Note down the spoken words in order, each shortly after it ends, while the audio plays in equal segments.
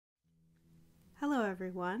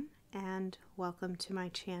everyone, and welcome to my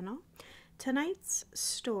channel. Tonight's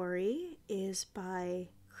story is by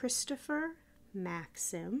Christopher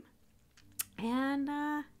Maxim, and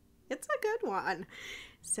it's a good one.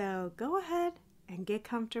 So go ahead and get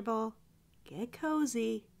comfortable, get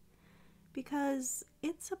cozy, because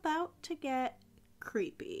it's about to get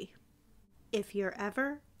creepy. If you're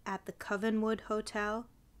ever at the Covenwood Hotel,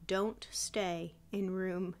 don't stay in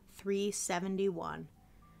room 371.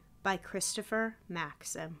 By Christopher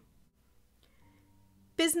Maxim.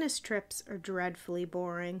 Business trips are dreadfully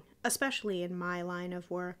boring, especially in my line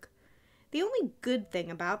of work. The only good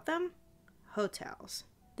thing about them? Hotels.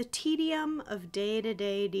 The tedium of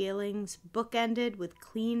day-to-day dealings bookended with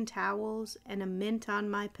clean towels and a mint on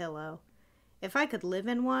my pillow. If I could live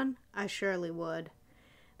in one, I surely would.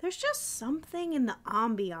 There's just something in the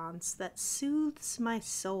ambiance that soothes my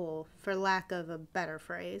soul, for lack of a better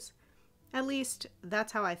phrase. At least,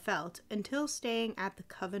 that's how I felt until staying at the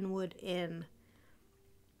Covenwood Inn.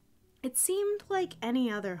 It seemed like any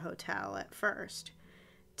other hotel at first.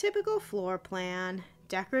 Typical floor plan,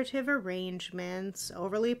 decorative arrangements,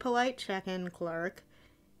 overly polite check-in clerk.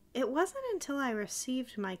 It wasn't until I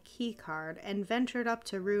received my key card and ventured up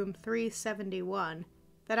to room 371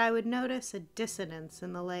 that I would notice a dissonance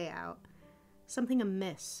in the layout. Something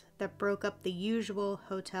amiss that broke up the usual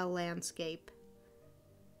hotel landscape.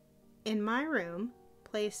 In my room,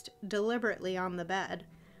 placed deliberately on the bed,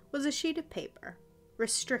 was a sheet of paper,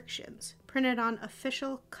 restrictions, printed on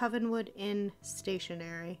official Covenwood Inn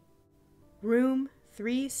stationery. Room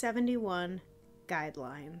 371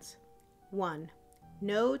 Guidelines. 1.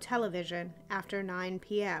 No television after 9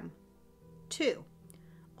 p.m. 2.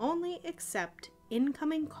 Only accept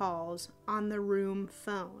incoming calls on the room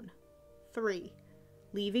phone. 3.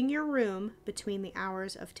 Leaving your room between the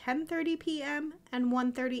hours of 10:30 p.m. and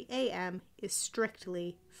 1:30 a.m. is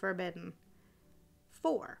strictly forbidden.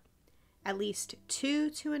 4. At least 2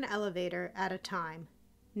 to an elevator at a time.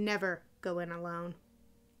 Never go in alone.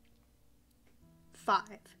 5.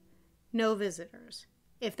 No visitors.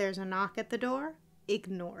 If there's a knock at the door,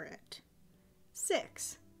 ignore it.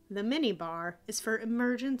 6. The minibar is for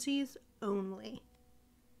emergencies only.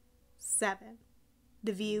 7.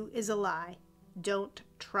 The view is a lie. Don't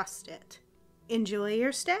trust it. Enjoy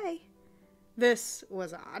your stay. This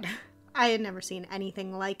was odd. I had never seen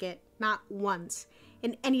anything like it, not once,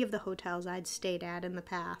 in any of the hotels I'd stayed at in the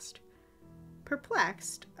past.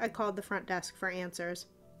 Perplexed, I called the front desk for answers.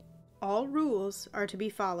 All rules are to be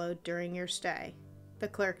followed during your stay. The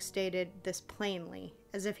clerk stated this plainly,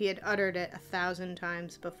 as if he had uttered it 1,000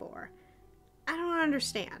 times before. I don't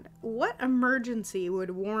understand. What emergency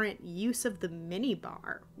would warrant use of the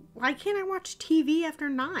minibar? Why can't I watch TV after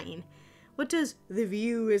 9? What does "the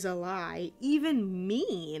view is a lie" even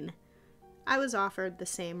mean? I was offered the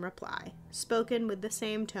same reply, spoken with the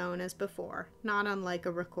same tone as before, not unlike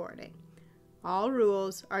a recording. All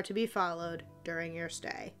rules are to be followed during your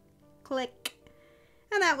stay. Click.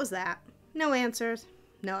 And that was that. No answers,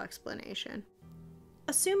 no explanation.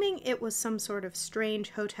 Assuming it was some sort of strange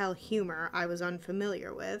hotel humor I was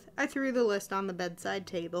unfamiliar with, I threw the list on the bedside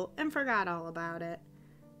table and forgot all about it.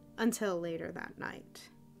 Until later that night.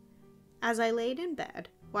 As I laid in bed,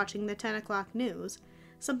 watching the 10 o'clock news,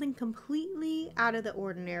 something completely out of the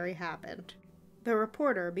ordinary happened. The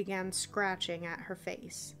reporter began scratching at her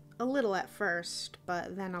face. A little at first,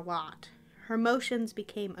 but then a lot. Her motions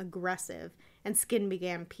became aggressive, and skin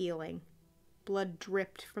began peeling. Blood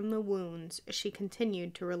dripped from the wounds as she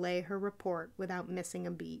continued to relay her report without missing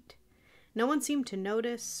a beat. No one seemed to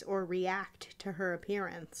notice or react to her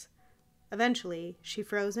appearance. Eventually, she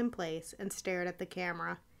froze in place and stared at the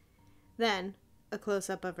camera. Then, a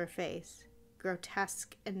close-up of her face,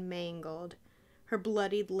 grotesque and mangled. Her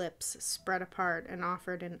bloodied lips spread apart and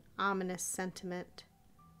offered an ominous sentiment.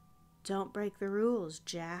 "Don't break the rules,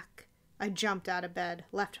 Jack." I jumped out of bed,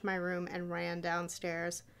 left my room, and ran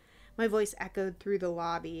downstairs. My voice echoed through the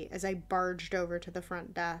lobby as I barged over to the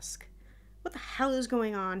front desk. What the hell is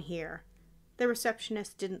going on here? The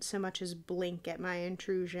receptionist didn't so much as blink at my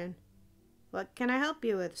intrusion. "What can I help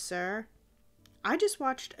you with, sir?" I just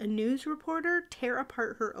watched a news reporter tear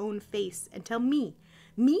apart her own face and tell me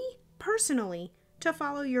personally, to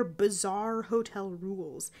follow your bizarre hotel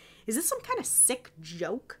rules. Is this some kind of sick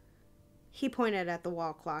joke? He pointed at the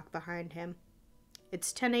wall clock behind him.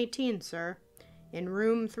 "It's 10:18, sir. In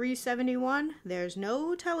room 371, there's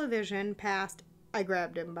no television past—" I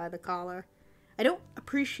grabbed him by the collar. "I don't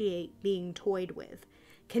appreciate being toyed with.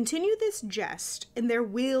 Continue this jest, and there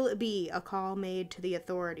will be a call made to the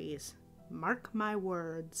authorities. Mark my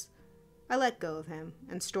words." I let go of him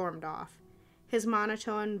and stormed off, his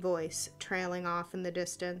monotone voice trailing off in the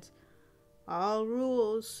distance. All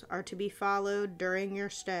rules are to be followed during your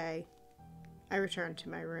stay. I returned to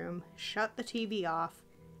my room, shut the TV off,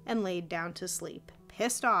 and laid down to sleep,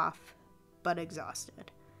 pissed off, but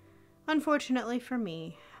exhausted. Unfortunately for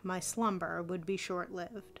me, my slumber would be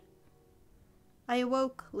short-lived. I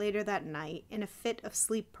awoke later that night in a fit of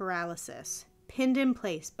sleep paralysis, pinned in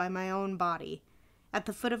place by my own body. At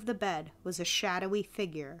the foot of the bed was a shadowy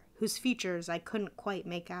figure whose features I couldn't quite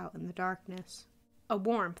make out in the darkness. A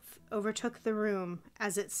warmth overtook the room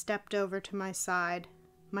as it stepped over to my side.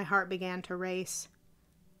 My heart began to race.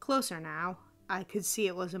 Closer now, I could see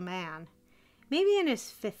it was a man, maybe in his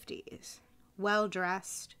 50s,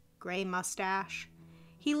 well-dressed, gray mustache.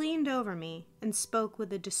 He leaned over me and spoke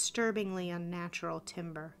with a disturbingly unnatural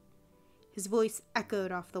timbre. His voice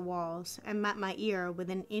echoed off the walls and met my ear with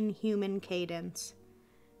an inhuman cadence.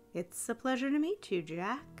 "It's a pleasure to meet you,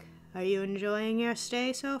 Jack. Are you enjoying your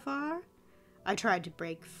stay so far?" I tried to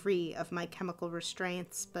break free of my chemical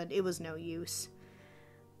restraints, but it was no use.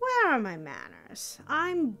 "Where are my manners?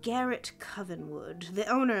 I'm Garrett Covenwood, the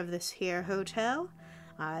owner of this here hotel.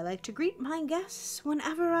 I like to greet my guests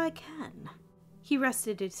whenever I can." He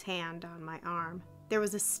rested his hand on my arm. There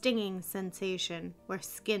was a stinging sensation where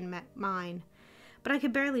skin met mine, but I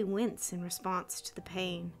could barely wince in response to the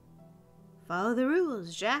pain. "Follow the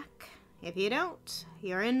rules, Jack. If you don't,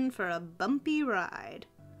 you're in for a bumpy ride."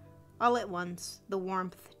 All at once, the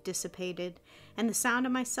warmth dissipated, and the sound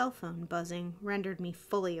of my cell phone buzzing rendered me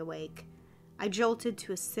fully awake. I jolted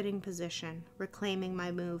to a sitting position, reclaiming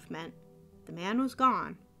my movement. The man was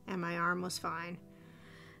gone, and my arm was fine.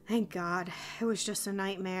 Thank God, it was just a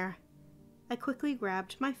nightmare. I quickly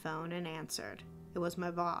grabbed my phone and answered. It was my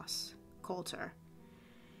boss, Coulter.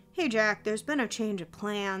 "Hey, Jack, there's been a change of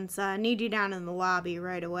plans. I need you down in the lobby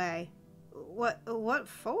right away." What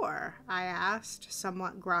for?" I asked,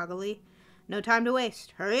 somewhat groggily. "No time to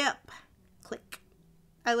waste. Hurry up." Click.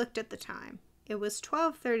 I looked at the time. It was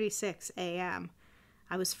 12:36 a.m.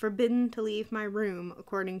 I was forbidden to leave my room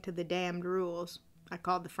according to the damned rules. I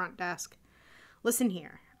called the front desk. "Listen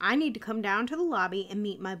here. I need to come down to the lobby and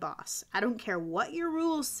meet my boss. I don't care what your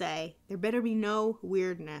rules say. There better be no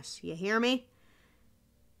weirdness. You hear me?"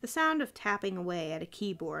 The sound of tapping away at a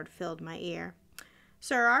keyboard filled my ear.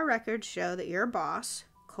 "Sir, our records show that your boss,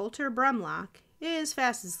 Coulter Brumlock, is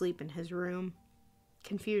fast asleep in his room."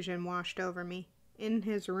 Confusion washed over me. In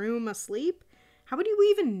his room asleep? How would you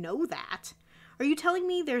even know that? Are you telling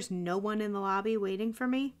me there's no one in the lobby waiting for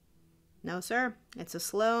me? "No, sir. It's a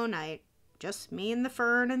slow night. Just me and the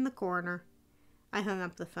fern in the corner." I hung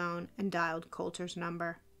up the phone and dialed Coulter's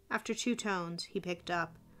number. After 2 tones, he picked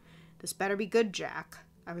up. "This better be good, Jack.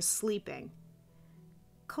 I was sleeping."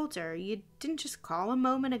 "Coulter, you didn't just call a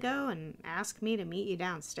moment ago and ask me to meet you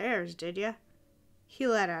downstairs, did you?" He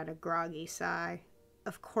let out a groggy sigh.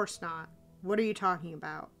 "Of course not. What are you talking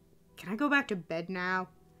about? Can I go back to bed now?"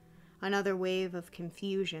 Another wave of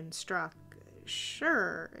confusion struck.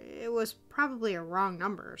 "Sure, it was probably a wrong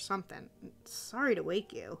number or something. Sorry to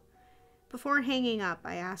wake you." Before hanging up,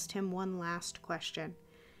 I asked him one last question.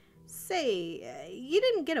 "Say, you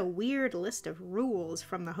didn't get a weird list of rules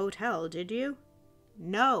from the hotel, did you?"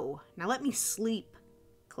 "No. Now let me sleep."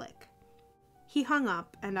 Click. He hung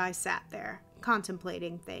up, and I sat there,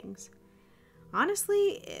 contemplating things.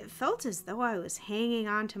 Honestly, it felt as though I was hanging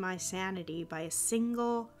on to my sanity by a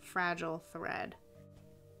single, fragile thread.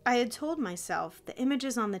 I had told myself the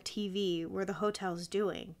images on the TV were the hotel's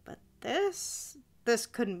doing, but this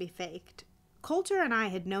couldn't be faked. Coulter and I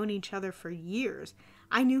had known each other for years.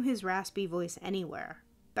 I knew his raspy voice anywhere,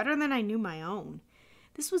 better than I knew my own.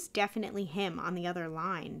 This was definitely him on the other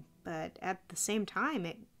line, but at the same time,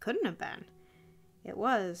 it couldn't have been. It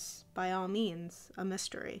was, by all means, a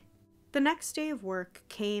mystery. The next day of work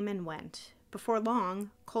came and went. Before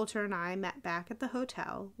long, Coulter and I met back at the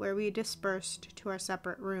hotel, where we dispersed to our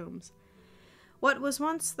separate rooms. What was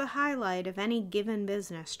once the highlight of any given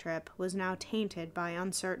business trip was now tainted by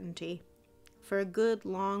uncertainty. For a good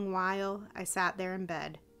long while, I sat there in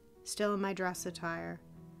bed, still in my dress attire,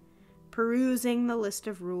 perusing the list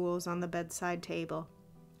of rules on the bedside table.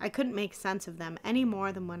 I couldn't make sense of them any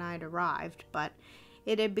more than when I'd arrived, but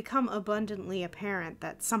it had become abundantly apparent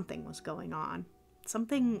that something was going on.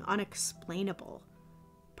 Something unexplainable.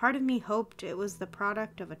 Part of me hoped it was the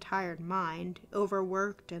product of a tired mind,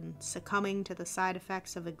 overworked and succumbing to the side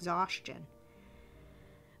effects of exhaustion.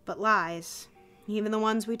 But lies, even the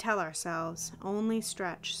ones we tell ourselves, only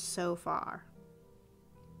stretch so far.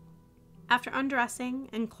 After undressing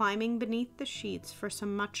and climbing beneath the sheets for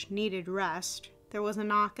some much-needed rest, there was a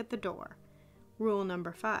knock at the door. Rule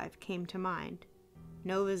number 5 came to mind.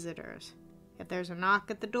 No visitors. If there's a knock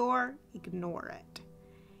at the door, ignore it.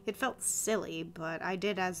 It felt silly, but I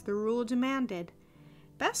did as the rule demanded.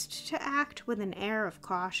 Best to act with an air of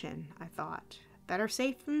caution, I thought. Better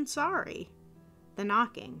safe than sorry. The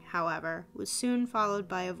knocking, however, was soon followed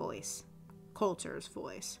by a voice. Coulter's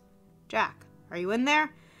voice. "Jack, are you in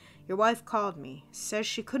there? Your wife called me. Says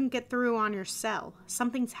she couldn't get through on your cell.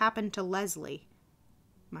 Something's happened to Leslie."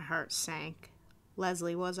 My heart sank.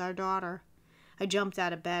 Leslie was our daughter. I jumped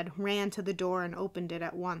out of bed, ran to the door, and opened it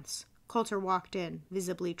at once. Coulter walked in,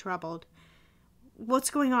 visibly troubled.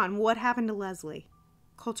 "What's going on? What happened to Leslie?"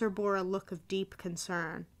 Coulter bore a look of deep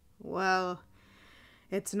concern. "Well,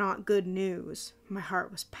 it's not good news." My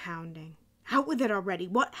heart was pounding. "Out with it already.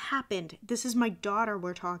 What happened? This is my daughter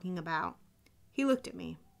we're talking about." He looked at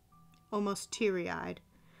me, almost teary-eyed.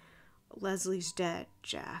 "Leslie's dead,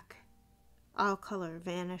 Jack." All color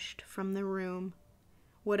vanished from the room.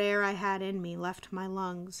 What air I had in me left my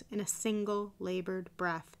lungs in a single labored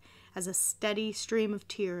breath as a steady stream of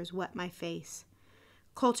tears wet my face.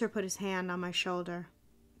 Coulter put his hand on my shoulder.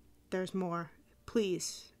 "There's more.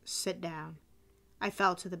 Please, sit down." I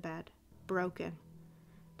fell to the bed, broken.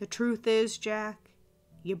 "The truth is, Jack,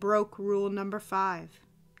 you broke rule number 5.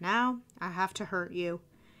 Now I have to hurt you."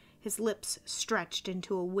 His lips stretched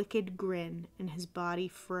into a wicked grin, and his body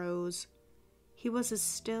froze. He was as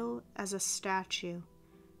still as a statue.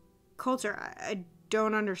 "Coulter, I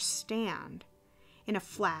don't understand." In a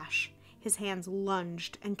flash, his hands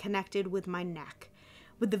lunged and connected with my neck.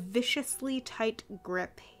 With a viciously tight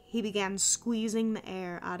grip, he began squeezing the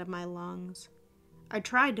air out of my lungs. I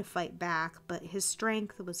tried to fight back, but his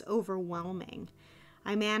strength was overwhelming.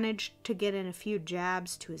 I managed to get in a few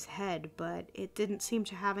jabs to his head, but it didn't seem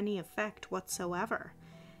to have any effect whatsoever.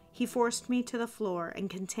 He forced me to the floor and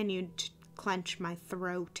continued to clench my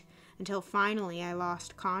throat until finally I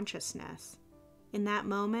lost consciousness. In that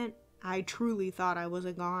moment, I truly thought I was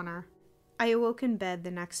a goner. I awoke in bed the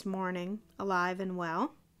next morning, alive and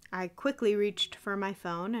well. I quickly reached for my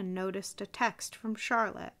phone and noticed a text from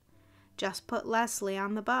Charlotte. "Just put Leslie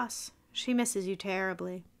on the bus. She misses you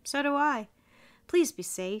terribly. So do I. Please be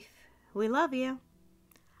safe. We love you."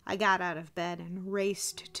 I got out of bed and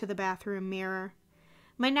raced to the bathroom mirror.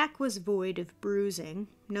 My neck was void of bruising,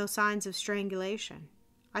 no signs of strangulation.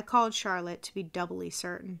 I called Charlotte to be doubly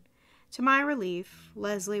certain. To my relief,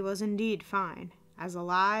 Leslie was indeed fine, as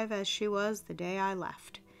alive as she was the day I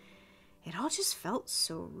left. It all just felt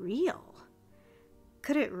so real.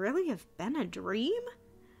 Could it really have been a dream?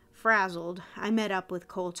 Frazzled, I met up with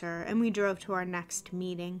Coulter, and we drove to our next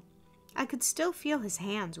meeting. I could still feel his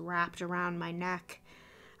hands wrapped around my neck.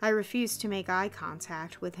 I refused to make eye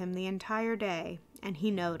contact with him the entire day, and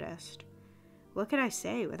he noticed. What could I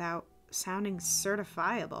say without sounding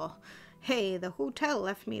certifiable? Hey, the hotel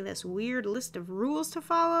left me this weird list of rules to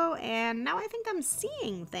follow, and now I think I'm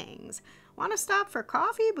seeing things. Want to stop for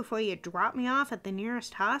coffee before you drop me off at the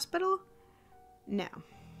nearest hospital? No,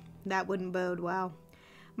 that wouldn't bode well.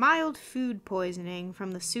 Mild food poisoning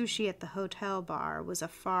from the sushi at the hotel bar was a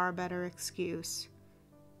far better excuse.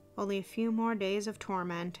 Only a few more days of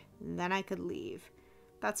torment, then I could leave.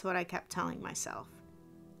 That's what I kept telling myself.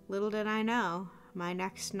 Little did I know, my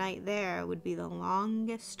next night there would be the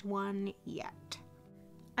longest one yet.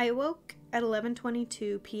 I awoke at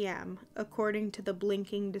 11:22 p.m., according to the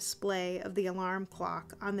blinking display of the alarm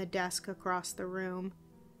clock on the desk across the room.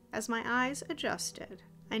 As my eyes adjusted,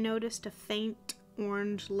 I noticed a faint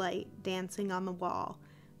orange light dancing on the wall,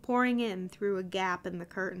 pouring in through a gap in the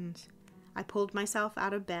curtains. I pulled myself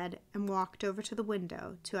out of bed and walked over to the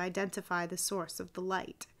window to identify the source of the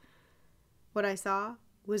light. What I saw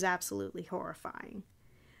was absolutely horrifying.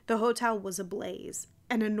 The hotel was ablaze,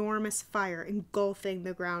 an enormous fire engulfing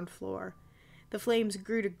the ground floor. The flames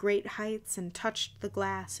grew to great heights and touched the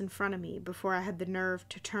glass in front of me before I had the nerve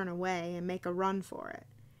to turn away and make a run for it.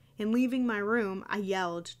 In leaving my room, I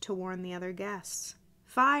yelled to warn the other guests.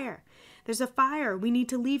 "Fire! There's a fire! We need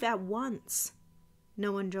to leave at once!"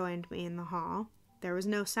 No one joined me in the hall. There was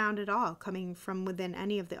no sound at all coming from within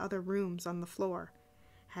any of the other rooms on the floor.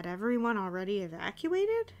 Had everyone already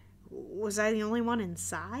evacuated? Was I the only one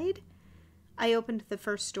inside? I opened the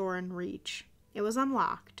first door in reach. It was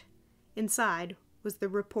unlocked. Inside was the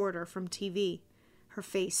reporter from TV, her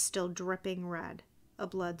face still dripping red, a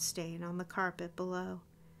blood stain on the carpet below.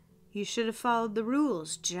 "You should have followed the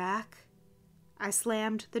rules, Jack." I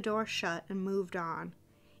slammed the door shut and moved on.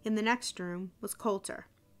 In the next room was Coulter.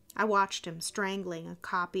 I watched him strangling a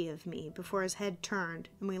copy of me before his head turned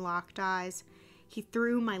and we locked eyes. He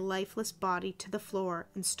threw my lifeless body to the floor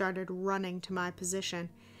and started running to my position.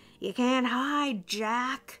 "You can't hide,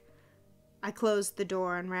 Jack!" I closed the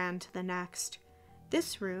door and ran to the next.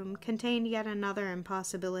 This room contained yet another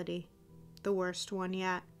impossibility. The worst one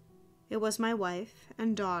yet. It was my wife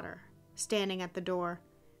and daughter, standing at the door.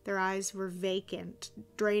 Their eyes were vacant,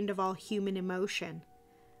 drained of all human emotion.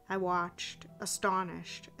 I watched,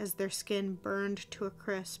 astonished, as their skin burned to a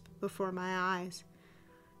crisp before my eyes.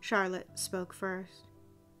 Charlotte spoke first.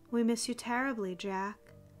 "We miss you terribly, Jack."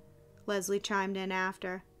 Leslie chimed in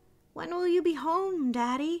after. "When will you be home,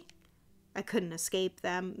 Daddy?" I couldn't escape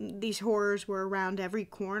them. These horrors were around every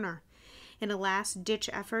corner. In a last-ditch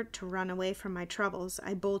effort to run away from my troubles,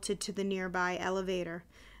 I bolted to the nearby elevator.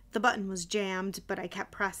 The button was jammed, but I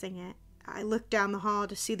kept pressing it. I looked down the hall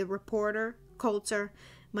to see the reporter, Coulter,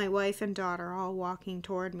 my wife and daughter all walking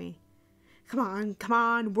toward me. Come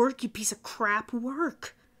on, work, you piece of crap,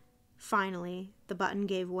 work!" Finally, the button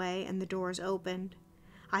gave way and the doors opened.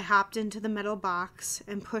 I hopped into the metal box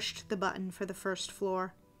and pushed the button for the first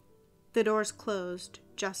floor. The doors closed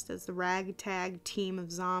just as the ragtag team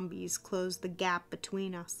of zombies closed the gap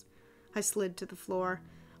between us. I slid to the floor,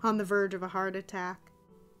 on the verge of a heart attack.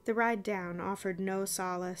 The ride down offered no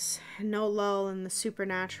solace, no lull in the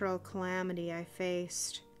supernatural calamity I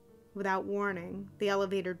faced. Without warning, the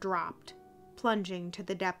elevator dropped, plunging to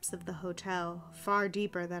the depths of the hotel, far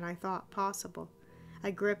deeper than I thought possible.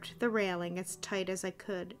 I gripped the railing as tight as I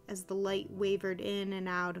could as the light wavered in and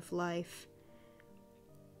out of life.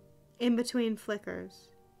 In between flickers,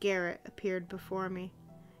 Garrett appeared before me.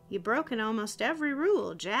 "You've broken almost every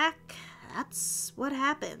rule, Jack. That's what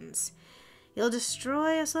happens. You'll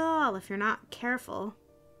destroy us all if you're not careful."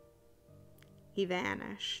 He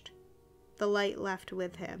vanished. The light left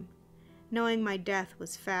with him. Knowing my death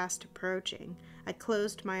was fast approaching, I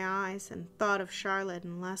closed my eyes and thought of Charlotte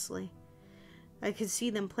and Leslie. I could see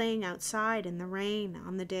them playing outside in the rain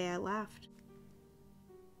on the day I left.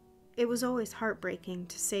 It was always heartbreaking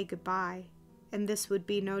to say goodbye, and this would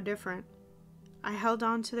be no different. I held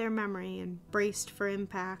on to their memory and braced for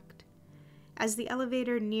impact. As the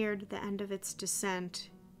elevator neared the end of its descent,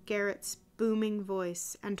 Garrett's booming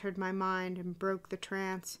voice entered my mind and broke the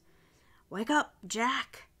trance. "Wake up,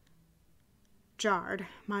 Jack!" Jarred,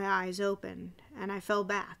 my eyes opened, and I fell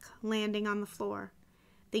back, landing on the floor.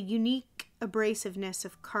 The unique abrasiveness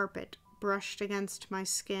of carpet brushed against my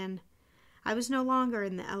skin. I was no longer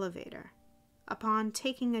in the elevator. Upon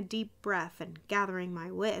taking a deep breath and gathering my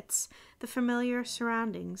wits, the familiar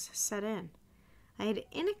surroundings set in. I had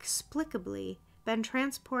inexplicably been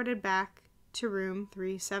transported back to room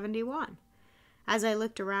 371. As I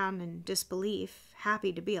looked around in disbelief,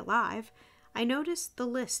 happy to be alive, I noticed the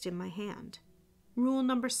list in my hand. Rule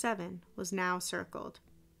number 7 was now circled.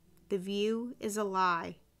 The view is a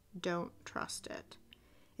lie. Don't trust it.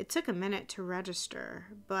 It took a minute to register,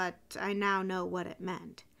 but I now know what it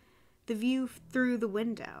meant. The view through the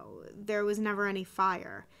window. There was never any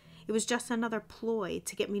fire. It was just another ploy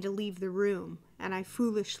to get me to leave the room, and I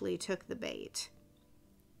foolishly took the bait.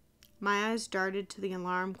 My eyes darted to the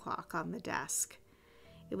alarm clock on the desk.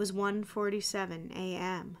 It was 1:47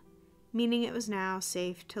 a.m., meaning it was now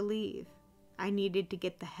safe to leave. I needed to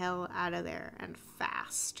get the hell out of there, and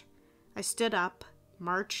fast. I stood up,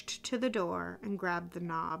 marched to the door, and grabbed the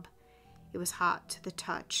knob. It was hot to the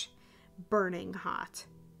touch, burning hot.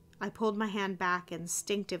 I pulled my hand back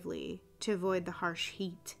instinctively to avoid the harsh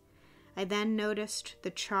heat. I then noticed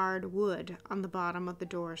the charred wood on the bottom of the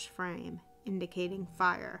door's frame, indicating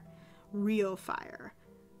fire. Real fire.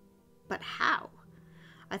 But how?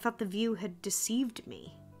 I thought the view had deceived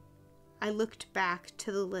me. I looked back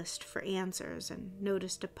to the list for answers and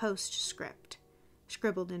noticed a postscript,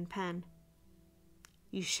 scribbled in pen.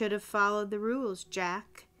 "You should have followed the rules,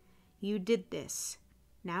 Jack. You did this.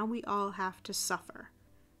 Now we all have to suffer."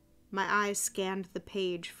 My eyes scanned the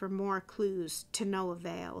page for more clues, to no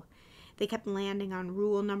avail. They kept landing on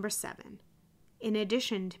rule number 7. In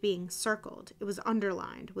addition to being circled, it was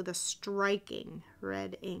underlined with a striking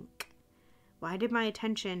red ink. Why did my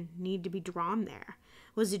attention need to be drawn there?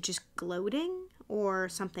 Was it just gloating, or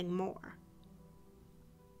something more?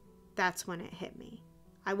 That's when it hit me.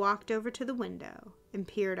 I walked over to the window and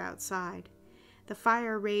peered outside. The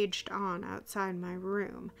fire raged on outside my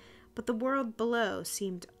room, but the world below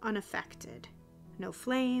seemed unaffected. No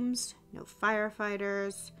flames, no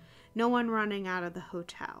firefighters, no one running out of the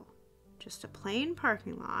hotel. Just a plain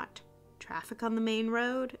parking lot, traffic on the main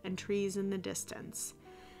road, and trees in the distance.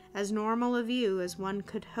 As normal a view as one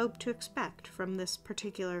could hope to expect from this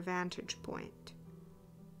particular vantage point.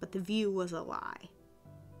 But the view was a lie.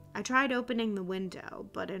 I tried opening the window,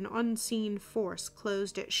 but an unseen force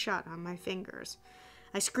closed it shut on my fingers.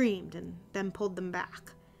 I screamed and then pulled them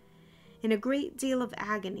back. In a great deal of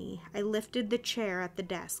agony, I lifted the chair at the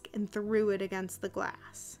desk and threw it against the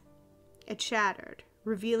glass. It shattered,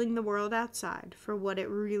 revealing the world outside for what it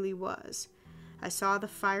really was. I saw the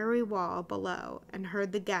fiery wall below and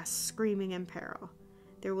heard the guests screaming in peril.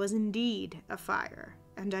 There was indeed a fire,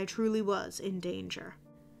 and I truly was in danger.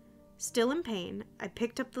 Still in pain, I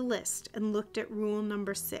picked up the list and looked at rule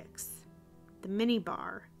number 6. The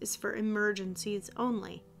minibar is for emergencies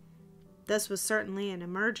only. This was certainly an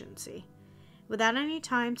emergency. Without any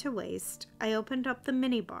time to waste, I opened up the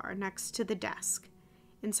minibar next to the desk.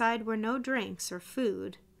 Inside were no drinks or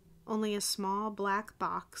food, only a small black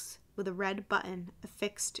box with a red button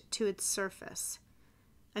affixed to its surface.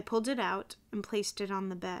 I pulled it out and placed it on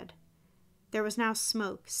the bed. There was now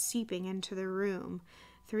smoke seeping into the room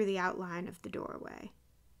through the outline of the doorway.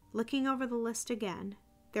 Looking over the list again,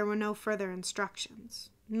 there were no further instructions,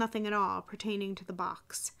 nothing at all pertaining to the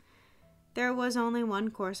box. There was only one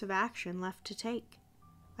course of action left to take.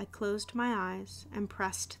 I closed my eyes and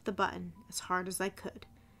pressed the button as hard as I could,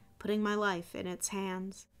 putting my life in its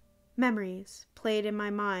hands. Memories played in my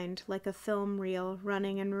mind like a film reel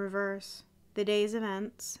running in reverse. The day's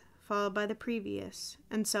events, followed by the previous,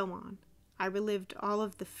 and so on. I relived all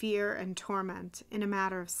of the fear and torment in a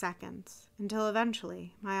matter of seconds, until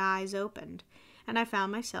eventually my eyes opened, and I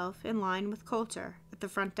found myself in line with Coulter at the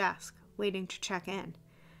front desk, waiting to check in.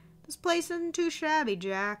 This place isn't too shabby,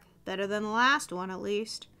 Jack. Better than the last one, at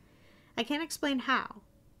least. I can't explain how,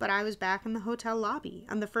 but I was back in the hotel lobby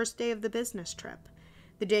on the first day of the business trip,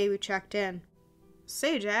 the day we checked in.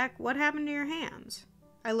 Say, Jack, what happened to your hands?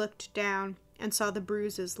 I looked down and saw the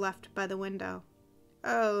bruises left by the window.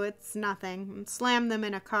 Oh, it's nothing. Slammed them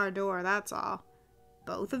in a car door, that's all.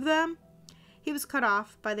 Both of them? He was cut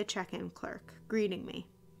off by the check-in clerk, greeting me.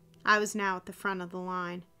 I was now at the front of the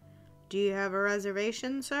line. Do you have a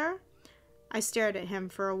reservation, sir? I stared at him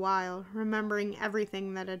for a while, remembering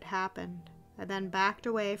everything that had happened. I then backed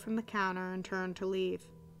away from the counter and turned to leave.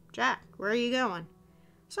 Jack, where are you going?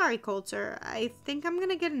 Sorry, Coulter. I think I'm going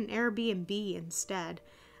to get an Airbnb instead.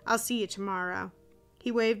 I'll see you tomorrow.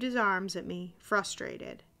 He waved his arms at me,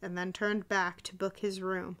 frustrated, and then turned back to book his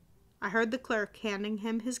room. I heard the clerk handing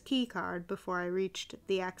him his key card before I reached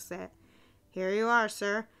the exit. Here you are,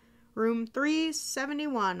 sir. Room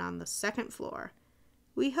 371 on the second floor.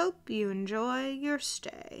 We hope you enjoy your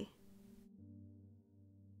stay.